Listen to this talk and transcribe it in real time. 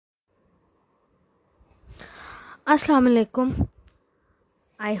Assalamu alaikum.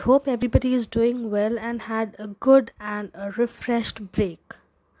 I hope everybody is doing well and had a good and a refreshed break.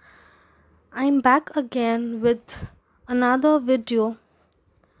 I'm back again with another video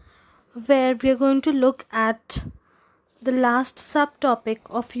where we are going to look at the last subtopic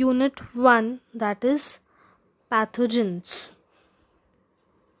of Unit 1, that is pathogens.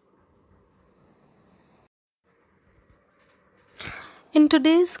 In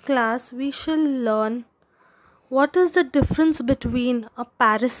today's class, we shall learn what is the difference between a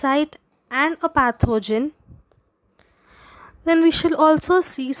parasite and a pathogen. Then we shall also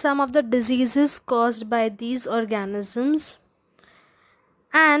see some of the diseases caused by these organisms.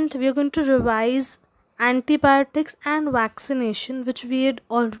 And we are going to revise antibiotics and vaccination, which we had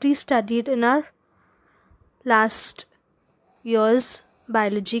already studied in our last year's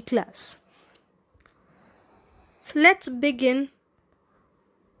biology class. So let's begin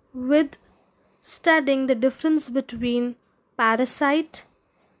with studying the difference between parasite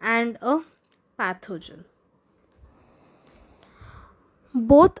and a pathogen.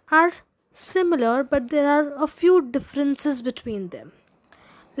 Both are similar, but there are a few differences between them.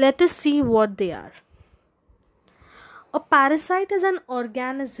 Let us see what they are. A parasite is an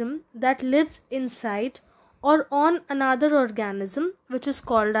organism that lives inside or on another organism, which is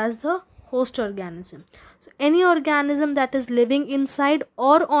called as the host organism. So any organism that is living inside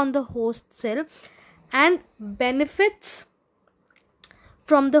or on the host cell and benefits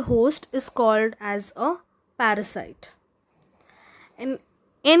from the host is called as a parasite. And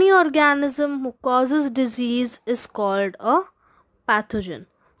any organism who causes disease is called a pathogen.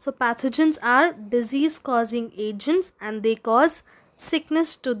 So pathogens are disease causing agents and they cause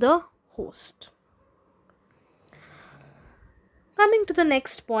sickness to the host. Coming to the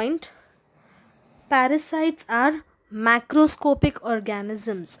next point, parasites are macroscopic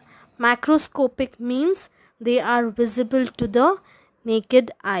organisms. Macroscopic means they are visible to the naked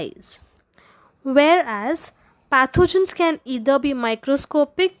eyes, whereas pathogens can either be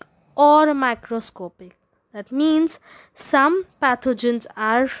microscopic or macroscopic. That means some pathogens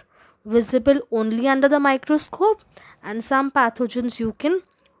are visible only under the microscope and some pathogens you can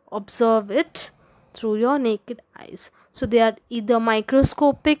observe it through your naked eyes. So they are either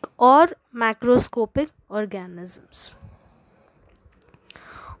microscopic or macroscopic organisms.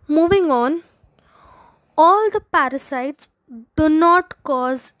 Moving on, all the parasites do not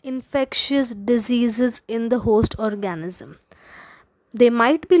cause infectious diseases in the host organism. They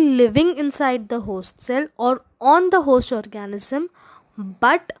might be living inside the host cell or on the host organism,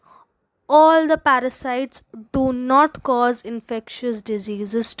 but all the parasites do not cause infectious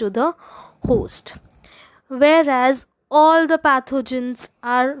diseases to the host, whereas all the pathogens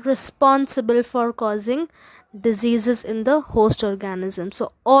are responsible for causing diseases in the host organism.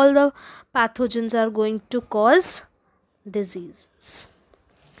 So all the pathogens are going to cause diseases.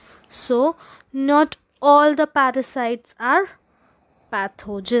 So not all the parasites are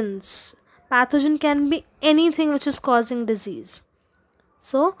pathogens. Pathogen can be anything which is causing disease.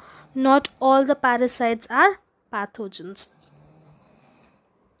 So not all the parasites are pathogens.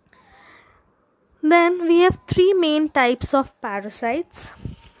 Then we have three main types of parasites.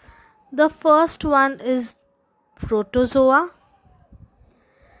 The first one is protozoa.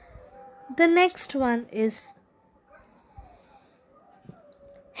 The next one is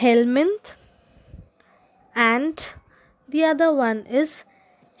helminth, and the other one is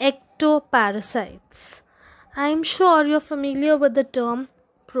ectoparasites. I am sure you're familiar with the term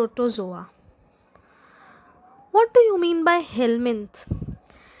protozoa. What do you mean by helminth?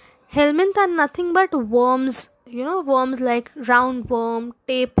 Helminth are nothing but worms, worms like roundworm,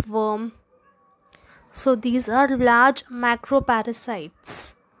 tapeworm. So these are large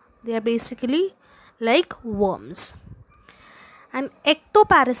macroparasites. They are basically like worms. And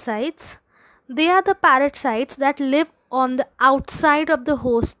ectoparasites, they are the parasites that live on the outside of the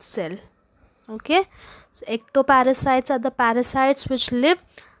host cell. Okay, so ectoparasites are the parasites which live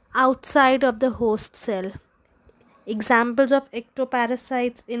outside of the host cell. Examples of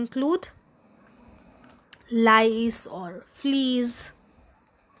ectoparasites include lice or fleas.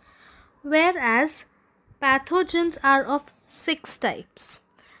 Whereas pathogens are of 6 types.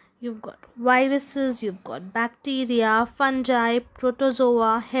 You've got viruses, you've got bacteria, fungi,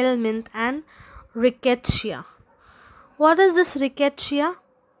 protozoa, helminth and rickettsia. What is this rickettsia?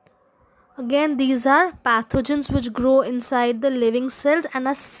 Again, these are pathogens which grow inside the living cells and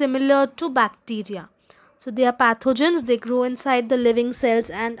are similar to bacteria. So they are pathogens, they grow inside the living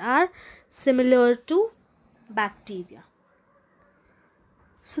cells and are similar to bacteria.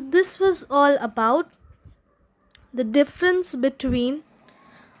 So this was all about the difference between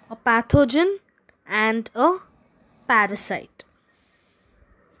a pathogen and a parasite.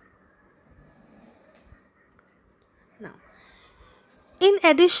 Now, in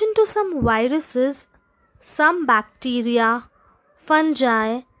addition to some viruses, some bacteria,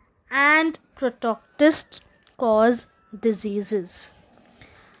 fungi, and prototists cause diseases.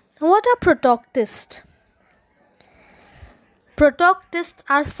 What are prototists? Prototists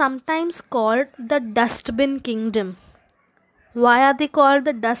are sometimes called the dustbin kingdom. Why are they called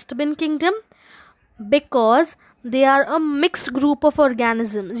the dustbin kingdom? Because they are a mixed group of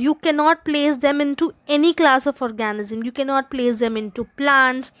organisms. You cannot place them into any class of organism. You cannot place them into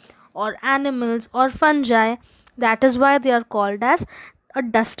plants or animals or fungi. That is why they are called as a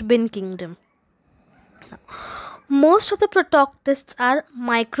dustbin kingdom. Most of the prototists are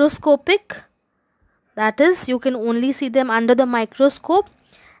microscopic. That is, you can only see them under the microscope,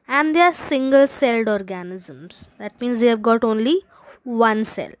 and they are single-celled organisms. That means they have got only one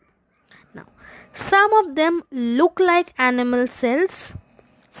cell. Now, some of them look like animal cells,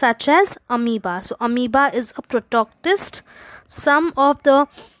 such as amoeba. So, amoeba is a prototist. Some of the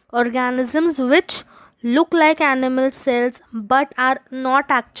organisms which look like animal cells but are not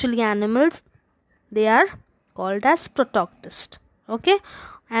actually animals, they are called as prototist. Okay,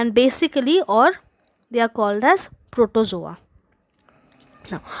 and basically, or they are called as protozoa.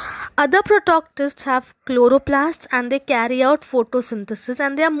 Now, other prototists have chloroplasts and they carry out photosynthesis,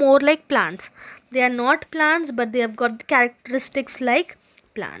 and they are more like plants. They are not plants, but they have got the characteristics like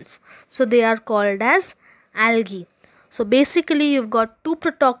plants. So they are called as algae. So basically you've got two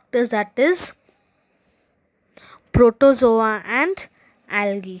prototists, that is protozoa and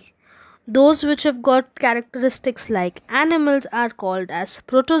algae. Those which have got characteristics like animals are called as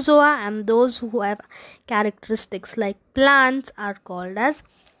protozoa, and those who have characteristics like plants are called as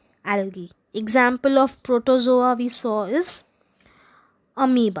algae. Example of protozoa we saw is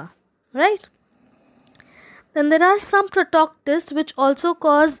amoeba, right? Then there are some prototists which also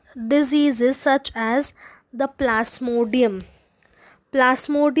cause diseases, such as the plasmodium.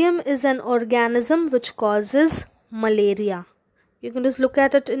 Plasmodium is an organism which causes malaria. You can just look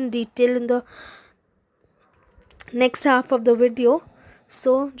at it in detail in the next half of the video.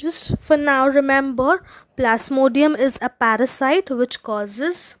 So just for now, remember, plasmodium is a parasite which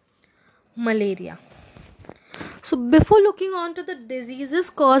causes malaria. So before looking on to the diseases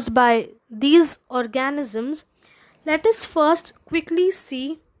caused by these organisms, let us first quickly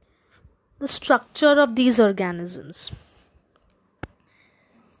see the structure of these organisms.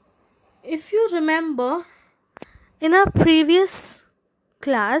 If you remember, in our previous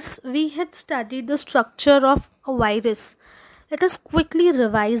class, we had studied the structure of a virus. Let us quickly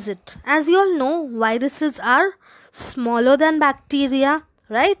revise it. As you all know, viruses are smaller than bacteria,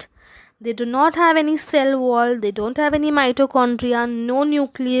 right? They do not have any cell wall, they don't have any mitochondria, no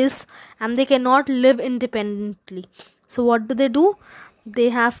nucleus, and they cannot live independently. So what do? They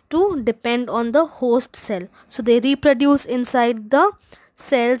have to depend on the host cell. So they reproduce inside the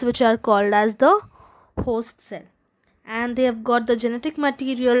cells which are called as the host cell. And they have got the genetic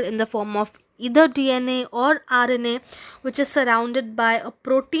material in the form of either DNA or RNA, which is surrounded by a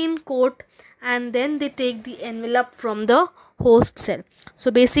protein coat, and then they take the envelope from the host cell.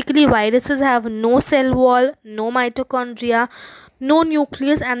 So basically viruses have no cell wall, no mitochondria, no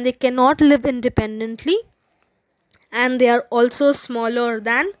nucleus, and they cannot live independently, and they are also smaller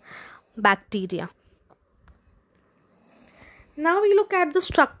than bacteria. Now we look at the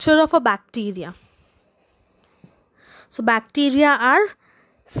structure of a bacteria. So bacteria are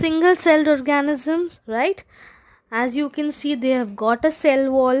single-celled organisms, right? As you can see, they have got a cell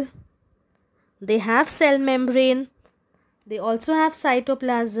wall, they have cell membrane, they also have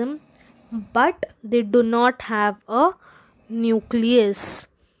cytoplasm, but they do not have a nucleus.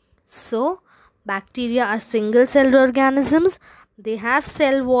 So bacteria are single-celled organisms. They have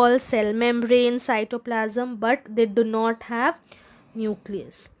cell wall, cell membrane, cytoplasm, but they do not have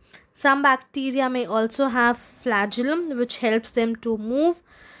nucleus. Some bacteria may also have flagellum, which helps them to move.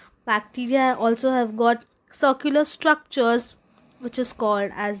 Bacteria also have got circular structures, which is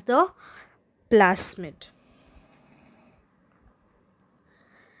called as the plasmid.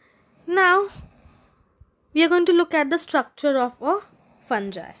 Now we are going to look at the structure of a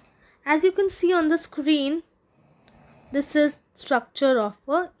fungi. As you can see on the screen, this is structure of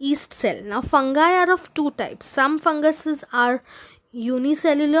a yeast cell. Now fungi are of two types. Some funguses are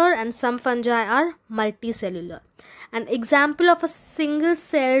unicellular and some fungi are multicellular. An example of a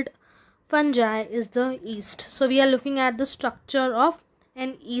single-celled fungi is the yeast. So we are looking at the structure of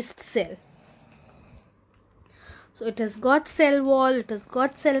an yeast cell. So it has got cell wall, it has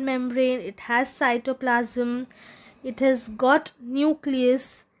got cell membrane, it has cytoplasm, it has got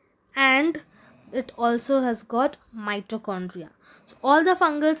nucleus, and it also has got mitochondria. So all the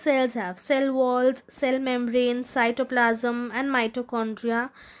fungal cells have cell walls, cell membrane, cytoplasm and mitochondria,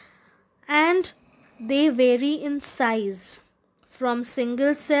 and they vary in size from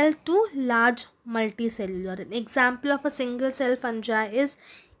single cell to large multicellular. An example of a single cell fungi is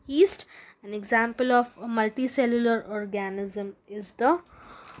yeast. An example of a multicellular organism is the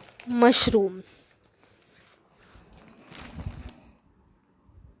mushroom.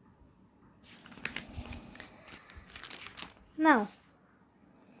 Now,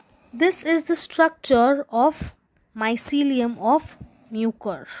 this is the structure of mycelium of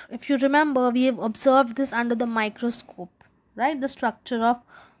mucor. If you remember, we have observed this under the microscope, right? The structure of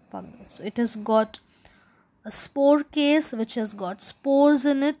fungus. So it has got a spore case which has got spores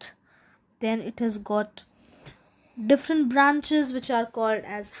in it. Then it has got different branches which are called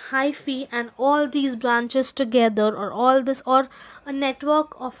as hyphae, and all these branches together, or a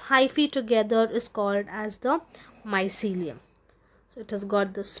network of hyphae together, is called as the mycelium. So it has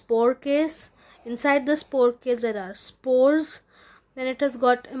got the spore case. Inside the spore case there are spores. Then it has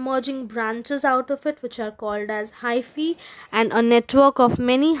got emerging branches out of it which are called as hyphae, and a network of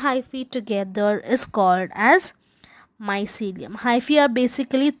many hyphae together is called as mycelium. Hyphae are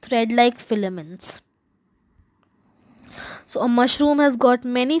basically thread-like filaments. So a mushroom has got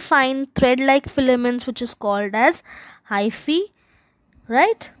many fine thread-like filaments which is called as hyphae,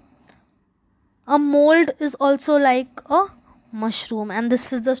 right? A mold is also like a mushroom, and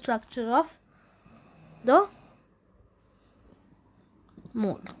this is the structure of the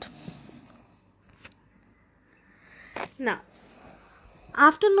mold. Now,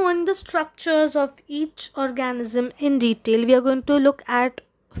 after knowing the structures of each organism in detail, we are going to look at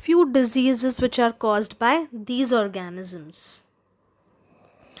a few diseases which are caused by these organisms.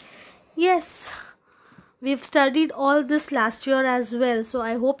 Yes, we've studied all this last year as well, so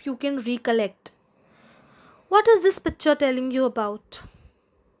I hope you can recollect. What is this picture telling you about?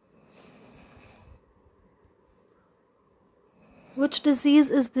 Which disease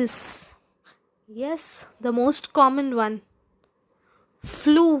is this? Yes, the most common one.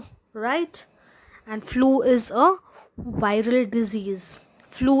 Flu, right? And flu is a viral disease.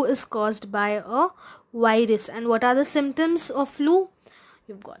 Flu is caused by a virus. And what are the symptoms of flu?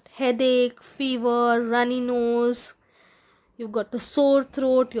 You've got headache, fever, runny nose. You've got a sore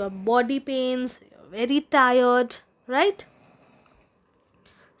throat, your body pains, you're very tired, right?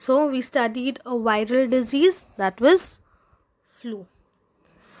 So we studied a viral disease, that was flu.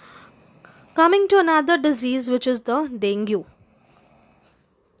 Coming to another disease, which is the dengue.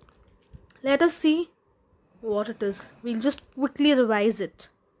 Let us see what it is. We'll just quickly revise it.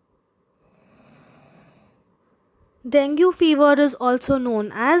 Dengue fever is also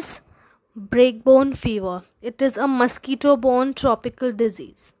known as breakbone fever. It is a mosquito-borne tropical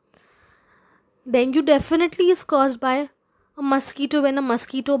disease. Dengue definitely is caused by a mosquito when a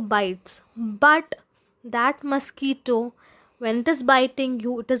mosquito bites. But that mosquito, when it is biting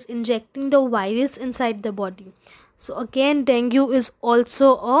you, it is injecting the virus inside the body. So again, dengue is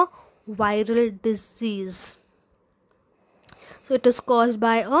also a viral disease. So it is caused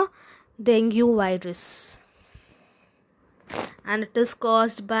by a dengue virus. And it is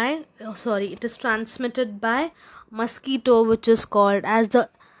caused by, it is transmitted by mosquito which is called as the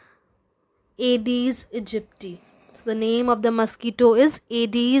Aedes aegypti. So the name of the mosquito is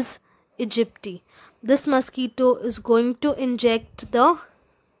Aedes aegypti. This mosquito is going to inject the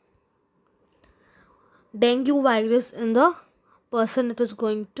dengue virus in the person it is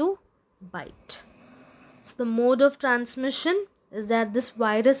going to bite. So the mode of transmission is that this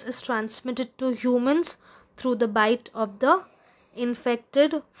virus is transmitted to humans through the bite of the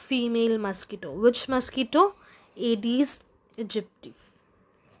infected female mosquito. Which mosquito? Aedes aegypti.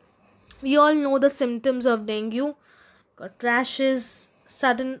 We all know the symptoms of dengue. Got rashes,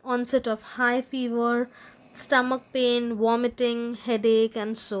 sudden onset of high fever, stomach pain, vomiting, headache,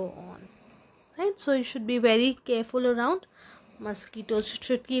 and so on. Right? So you should be very careful around mosquitoes. You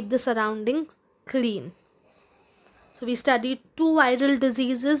should keep the surroundings clean. So we studied two viral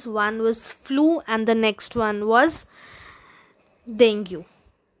diseases. One was flu and the next one was dengue.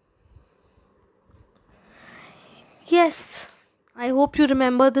 Yes, I hope you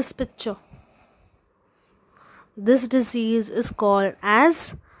remember this picture. This disease is called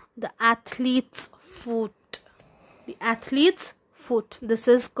as the athlete's foot. The athlete's foot. This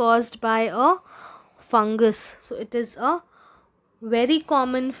is caused by a fungus. So it is a very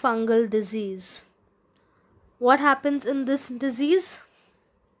common fungal disease. What happens in this disease?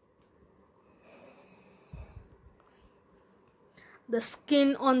 The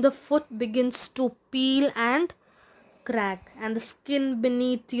skin on the foot begins to peel and crack, and the skin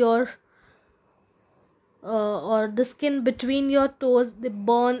beneath your or the skin between your toes, they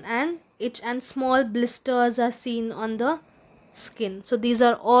burn and itch, and small blisters are seen on the skin. So these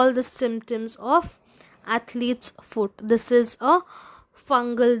are all the symptoms of athlete's foot. This is a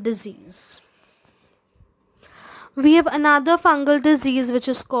fungal disease. We have another fungal disease which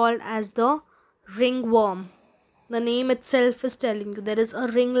is called as the ringworm. The name itself is telling you there is a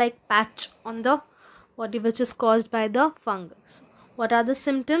ring like patch on the body which is caused by the fungus. What are the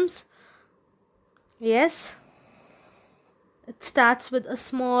symptoms? Yes, it starts with a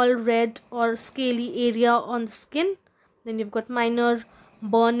small red or scaly area on the skin. Then you've got minor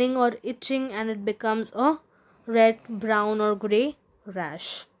burning or itching, and it becomes a red, brown or grey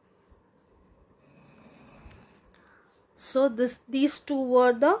rash. So these two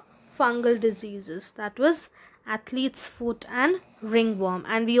were the fungal diseases, that was athlete's foot and ringworm.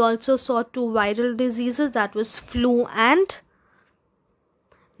 And we also saw two viral diseases, that was flu and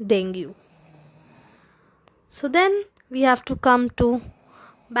dengue. So then we have to come to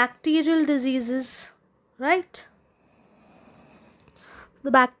bacterial diseases, right?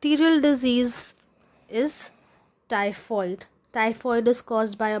 The bacterial disease is typhoid. Typhoid is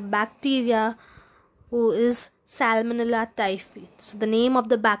caused by a bacteria who is Salmonella typhi. So the name of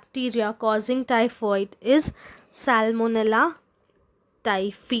the bacteria causing typhoid is Salmonella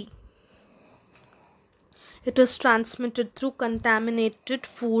typhi. It is transmitted through contaminated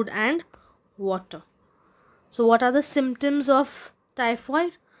food and water. So what are the symptoms of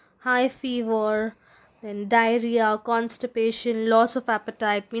typhoid? High fever, then diarrhea, constipation, loss of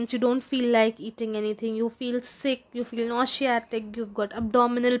appetite, means you don't feel like eating anything, you feel sick, you feel nauseatic, you've got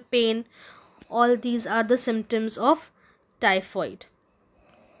abdominal pain. All these are the symptoms of typhoid.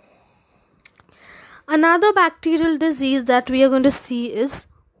 Another bacterial disease that we are going to see is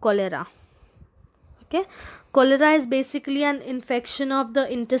cholera. Okay, cholera is basically an infection of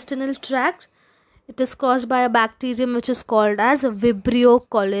the intestinal tract. It is caused by a bacterium which is called as Vibrio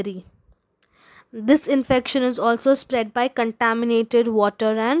cholerae. This infection is also spread by contaminated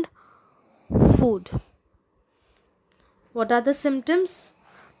water and food. What are the symptoms?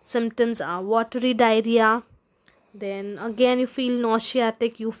 Symptoms are watery diarrhea, then again you feel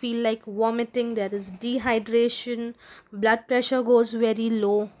nauseatic, you feel like vomiting, there is dehydration, blood pressure goes very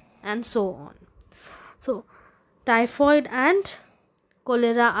low, and so on. So typhoid and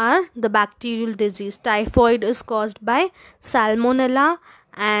cholera are the bacterial disease. Typhoid is caused by Salmonella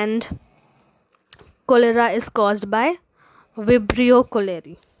and cholera is caused by Vibrio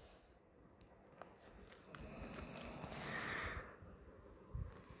cholerae.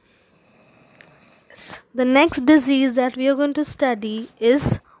 The next disease that we are going to study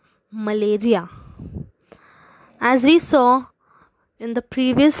is malaria. As we saw in the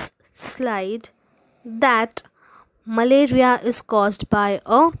previous slide, that malaria is caused by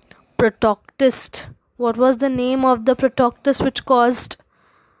a protoctist. What was the name of the protoctist which caused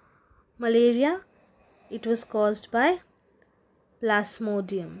malaria? It was caused by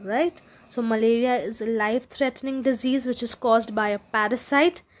Plasmodium, right? So malaria is a life-threatening disease which is caused by a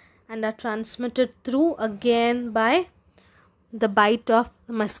parasite and are transmitted through again by the bite of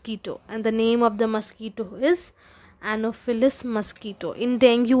the mosquito, and the name of the mosquito is Anopheles mosquito. In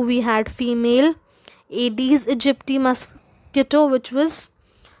dengue we had female Aedes aegypti mosquito which was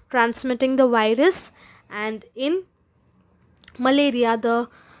transmitting the virus, and in malaria the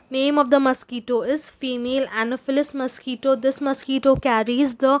name of the mosquito is female Anopheles mosquito. This mosquito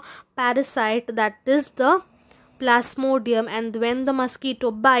carries the parasite, that is the Plasmodium, and when the mosquito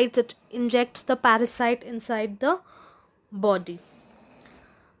bites, it injects the parasite inside the body.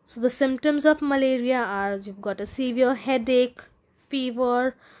 So the symptoms of malaria are, you've got a severe headache,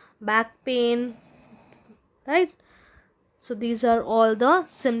 fever, back pain, right? So these are all the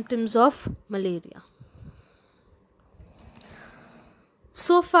symptoms of malaria.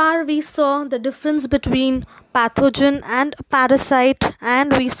 So far we saw the difference between pathogen and parasite,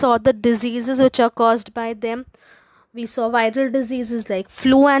 and we saw the diseases which are caused by them. We saw viral diseases like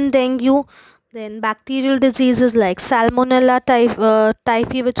flu and dengue, then bacterial diseases like Salmonella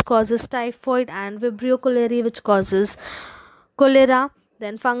typhi which causes typhoid, and Vibrio cholerae which causes cholera,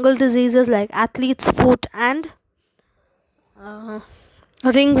 then fungal diseases like athlete's foot and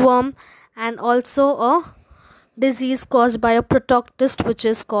ringworm, and also a disease caused by a protoctist which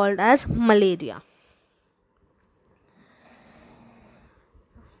is called as malaria.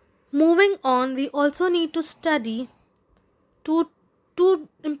 Moving on, we also need to study two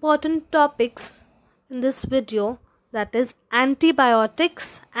important topics in this video, that is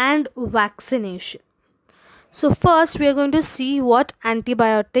antibiotics and vaccination. So first we are going to see what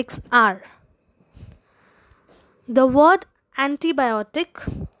antibiotics are. The word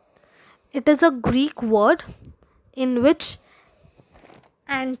antibiotic It is a Greek word in which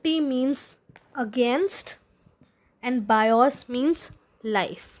anti means against and bios means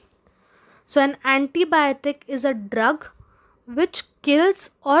life. So an antibiotic is a drug which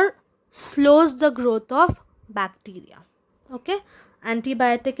kills or slows the growth of bacteria. Okay,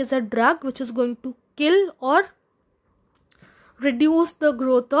 antibiotic is a drug which is going to kill or reduce the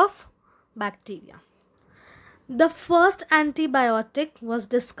growth of bacteria. The first antibiotic was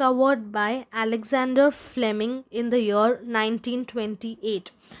discovered by Alexander Fleming in the year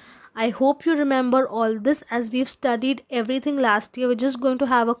 1928. I hope you remember all this, as we've studied everything last year. We're just going to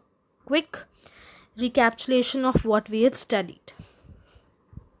have a quick recapitulation of what we have studied.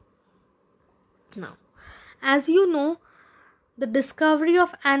 Now, as you know, the discovery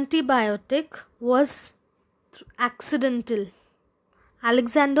of antibiotic was accidental.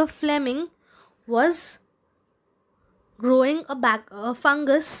 Alexander Fleming was growing a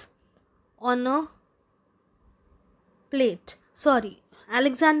fungus on a plate.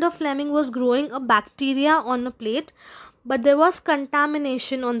 Alexander Fleming was growing a bacteria on a plate, but there was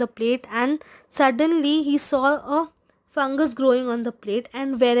contamination on the plate, and suddenly he saw a fungus growing on the plate,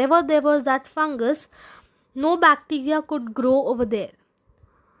 and wherever there was that fungus, no bacteria could grow over there.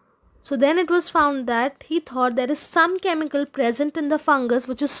 So then it was found that he thought there is some chemical present in the fungus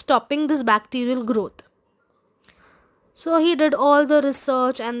which is stopping this bacterial growth. So he did all the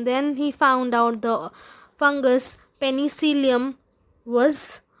research, and then he found out the fungus penicillium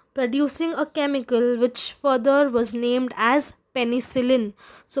was producing a chemical which further was named as penicillin.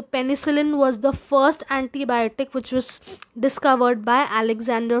 So penicillin was the first antibiotic which was discovered by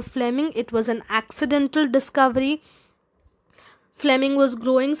Alexander Fleming. It was an accidental discovery. Fleming was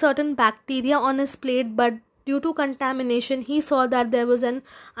growing certain bacteria on his plate, but due to contamination, he saw that there was an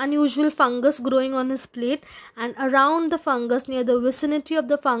unusual fungus growing on his plate, and around the fungus, near the vicinity of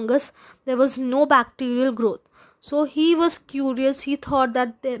the fungus, there was no bacterial growth. So he was curious. He thought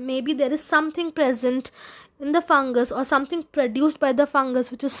that maybe there is something present in the fungus or something produced by the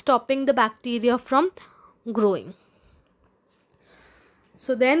fungus which is stopping the bacteria from growing.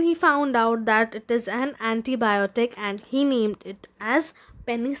 So then he found out that it is an antibiotic, and he named it as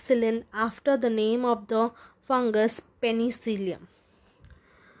penicillin after the name of the fungus penicillium.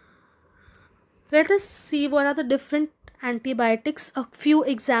 Let us see what are the different antibiotics. A few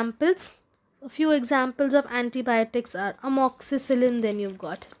examples of antibiotics are amoxicillin, then you've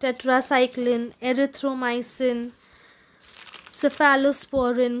got tetracycline, erythromycin,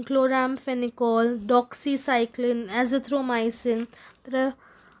 cephalosporin, chloramphenicol, doxycycline, azithromycin. There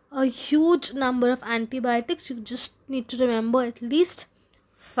are a huge number of antibiotics. You just need to remember at least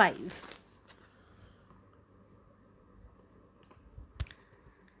 5.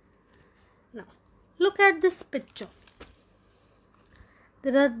 Now, look at this picture.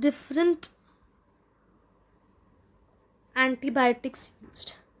 There are different antibiotics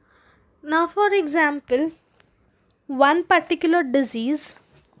used. Now, for example, one particular disease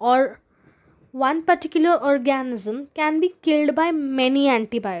or one particular organism can be killed by many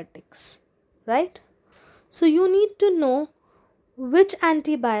antibiotics, right? So you need to know which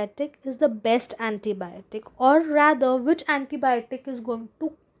antibiotic is the best antibiotic, or rather which antibiotic is going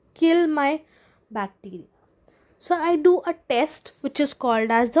to kill my bacteria. So I do a test which is called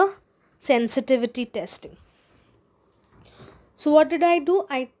as the sensitivity testing. So what did I do?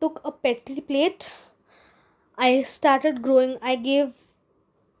 I took a petri plate. I started growing. I gave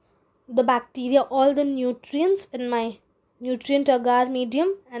the bacteria all the nutrients in my nutrient agar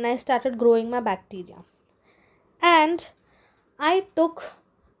medium, and I started growing my bacteria. And I took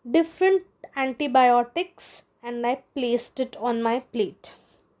different antibiotics and I placed it on my plate.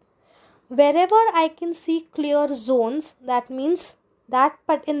 Wherever I can see clear zones, that means that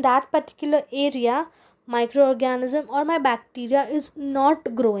in that particular area, microorganism or my bacteria is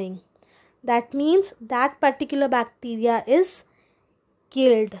not growing. That means that particular bacteria is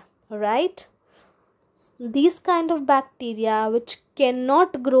killed, right? These kind of bacteria which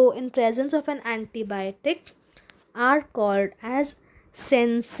cannot grow in presence of an antibiotic are called as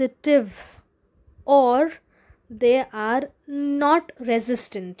sensitive, or they are not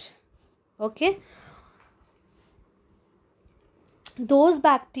resistant. Okay, those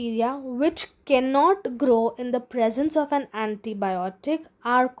bacteria which cannot grow in the presence of an antibiotic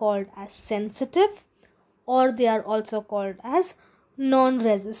are called as sensitive, or they are also called as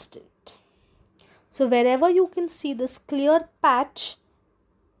non-resistant. So wherever you can see this clear patch,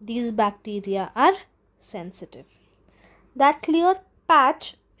 these bacteria are sensitive. That clear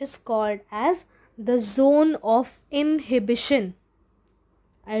patch is called as the zone of inhibition.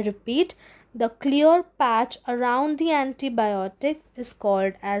 I repeat, The clear patch around the antibiotic is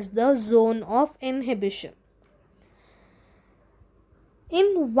called as the zone of inhibition.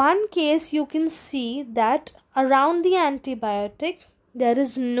 In one case, you can see that around the antibiotic, there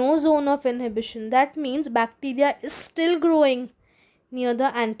is no zone of inhibition. That means bacteria is still growing near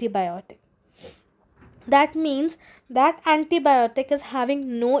the antibiotic. That means that antibiotic is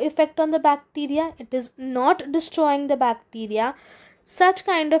having no effect on the bacteria. It is not destroying the bacteria. Such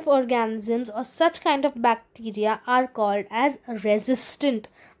kind of organisms or such kind of bacteria are called as resistant.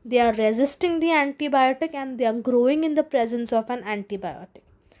 They are resisting the antibiotic and they are growing in the presence of an antibiotic.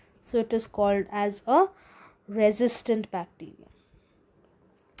 So it is called as a resistant bacteria.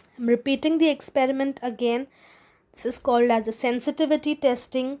 I'm repeating the experiment again. This is called as a sensitivity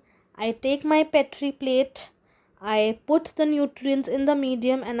testing. I take my Petri plate, I put the nutrients in the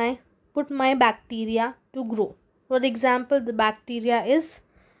medium and I put my bacteria to grow. For example, the bacteria is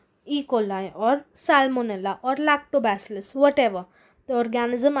E. coli or Salmonella or Lactobacillus, whatever the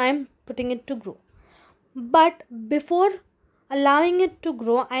organism I am putting it to grow. But before allowing it to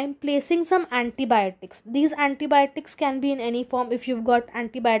grow, I am placing some antibiotics. These antibiotics can be in any form. If you've got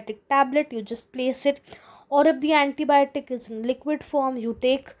antibiotic tablet, you just place it. Or if the antibiotic is in liquid form, you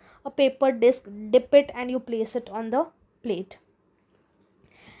take a paper disc, dip it and you place it on the plate.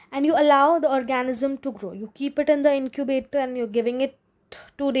 And you allow the organism to grow. You keep it in the incubator and you're giving it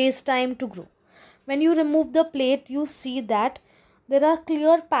 2 days time to grow. When you remove the plate, you see that there are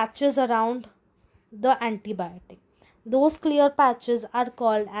clear patches around the antibiotic. Those clear patches are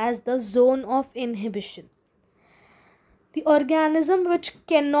called as the zone of inhibition. The organism which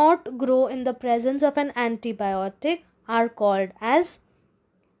cannot grow in the presence of an antibiotic are called as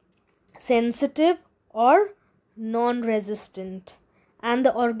sensitive or non-resistant. And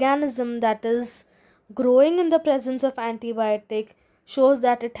the organism that is growing in the presence of antibiotic shows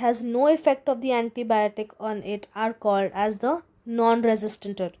that it has no effect of the antibiotic on it are called as the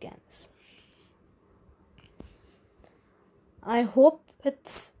non-resistant organism. I hope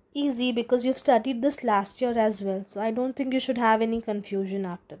it's easy because you've studied this last year as well. So I don't think you should have any confusion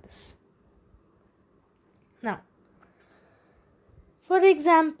after this. Now, for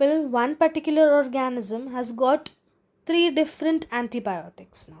example, one particular organism has got 3 different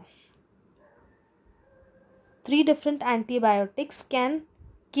antibiotics now. 3 different antibiotics can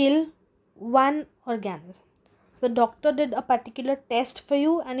kill one organism. So the doctor did a particular test for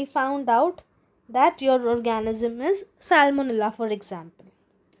you and he found out that your organism is Salmonella, for example.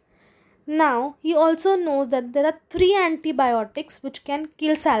 Now, he also knows that there are 3 antibiotics which can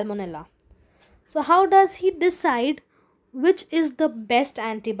kill Salmonella. So how does he decide which is the best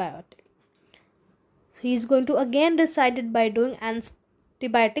antibiotic? So he is going to again decide it by doing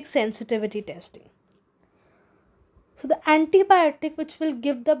antibiotic sensitivity testing. So the antibiotic which will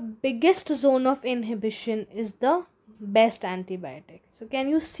give the biggest zone of inhibition is the best antibiotic. So can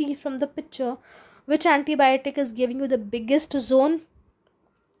you see from the picture which antibiotic is giving you the biggest zone?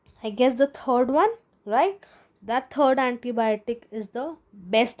 I guess the third one, right? That third antibiotic is the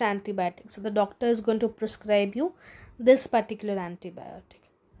best antibiotic. So the doctor is going to prescribe you this particular antibiotic,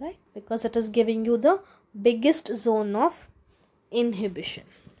 right? Because it is giving you the biggest zone of inhibition.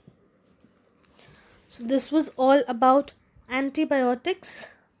 So this was all about antibiotics.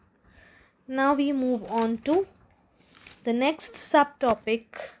 Now we move on to the next subtopic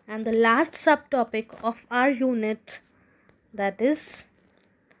and the last subtopic of our unit, that is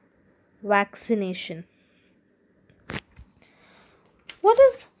vaccination. What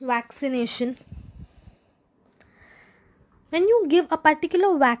is vaccination? When you give a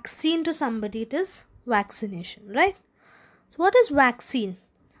particular vaccine to somebody, it is vaccination, right? So what is vaccine?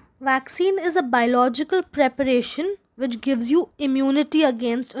 Vaccine is a biological preparation which gives you immunity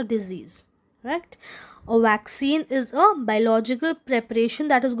against a disease, right? A vaccine is a biological preparation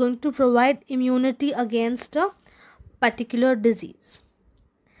that is going to provide immunity against a particular disease.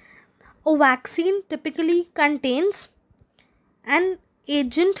 A vaccine typically contains an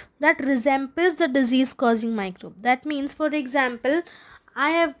agent that resembles the disease causing microbe. That means, for example,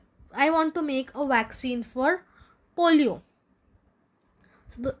 I want to make a vaccine for polio.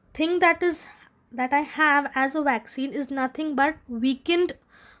 So the thing that I have as a vaccine is nothing but weakened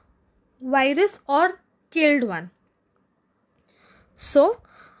virus or killed one. So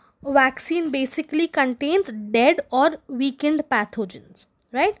a vaccine basically contains dead or weakened pathogens,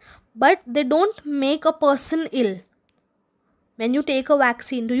 right? But they don't make a person ill. When you take a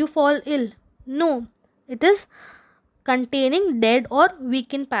vaccine, do you fall ill? No. It is containing dead or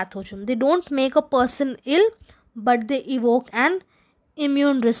weakened pathogen. They don't make a person ill, but they evoke an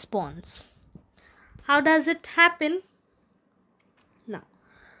immune response. How does it happen? Now,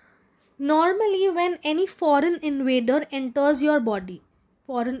 Normally when any foreign invader enters your body,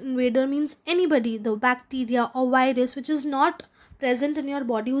 foreign invader means anybody, the bacteria or virus which is not present in your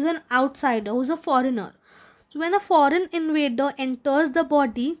body, who's an outsider, who's a foreigner. So when a foreign invader enters the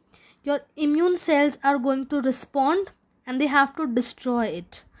body, your immune cells are going to respond and they have to destroy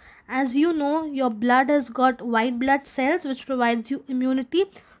it. As you know, your blood has got white blood cells which provides you immunity,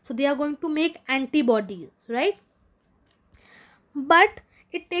 so they are going to make antibodies, right? But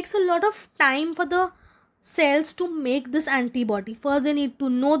it takes a lot of time for the cells to make this antibody. First they need to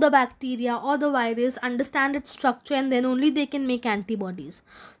know the bacteria or the virus, understand its structure, and then only they can make antibodies.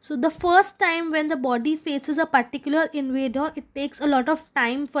 So the first time when the body faces a particular invader, it takes a lot of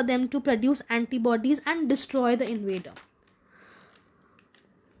time for them to produce antibodies and destroy the invader.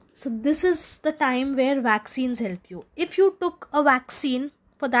 So this is the time where vaccines help you. If you took a vaccine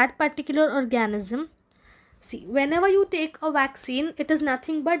for that particular organism, see, whenever you take a vaccine, it is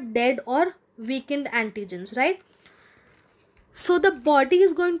nothing but dead or weakened antigens, right? So the body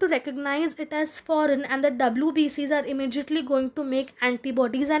is going to recognize it as foreign and the WBCs are immediately going to make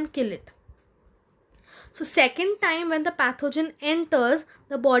antibodies and kill it. So second time when the pathogen enters,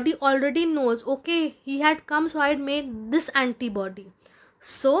 the body already knows, okay, he had come, so I had made this antibody.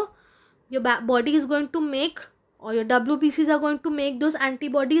 So your body is going to make, or your WBCs are going to make those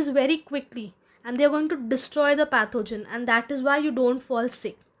antibodies very quickly, and they are going to destroy the pathogen, and that is why you don't fall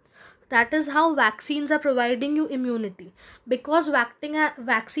sick. That is how vaccines are providing you immunity. Because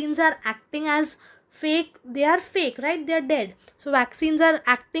vaccines are acting as fake, they are fake, right? They are dead. So vaccines are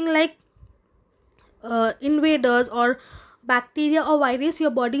acting like invaders or bacteria or virus.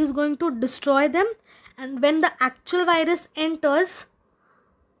 Your body is going to destroy them, and when the actual virus enters,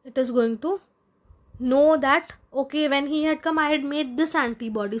 it is going to know that, okay, when he had come, I had made this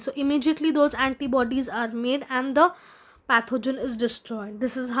antibody. So immediately those antibodies are made and the pathogen is destroyed.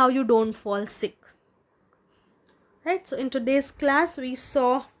 This is how you don't fall sick, right? So in today's class we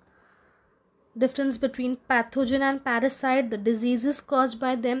saw difference between pathogen and parasite, the diseases caused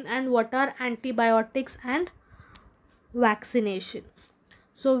by them, and what are antibiotics and vaccination.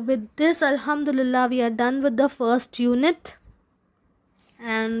 So with this, alhamdulillah, we are done with the first unit,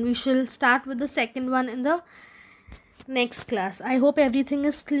 and we shall start with the second one in the next class. I hope everything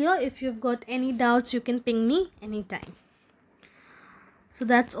is clear. If you've got any doubts, you can ping me anytime. So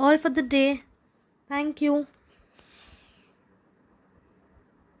that's all for the day. Thank you.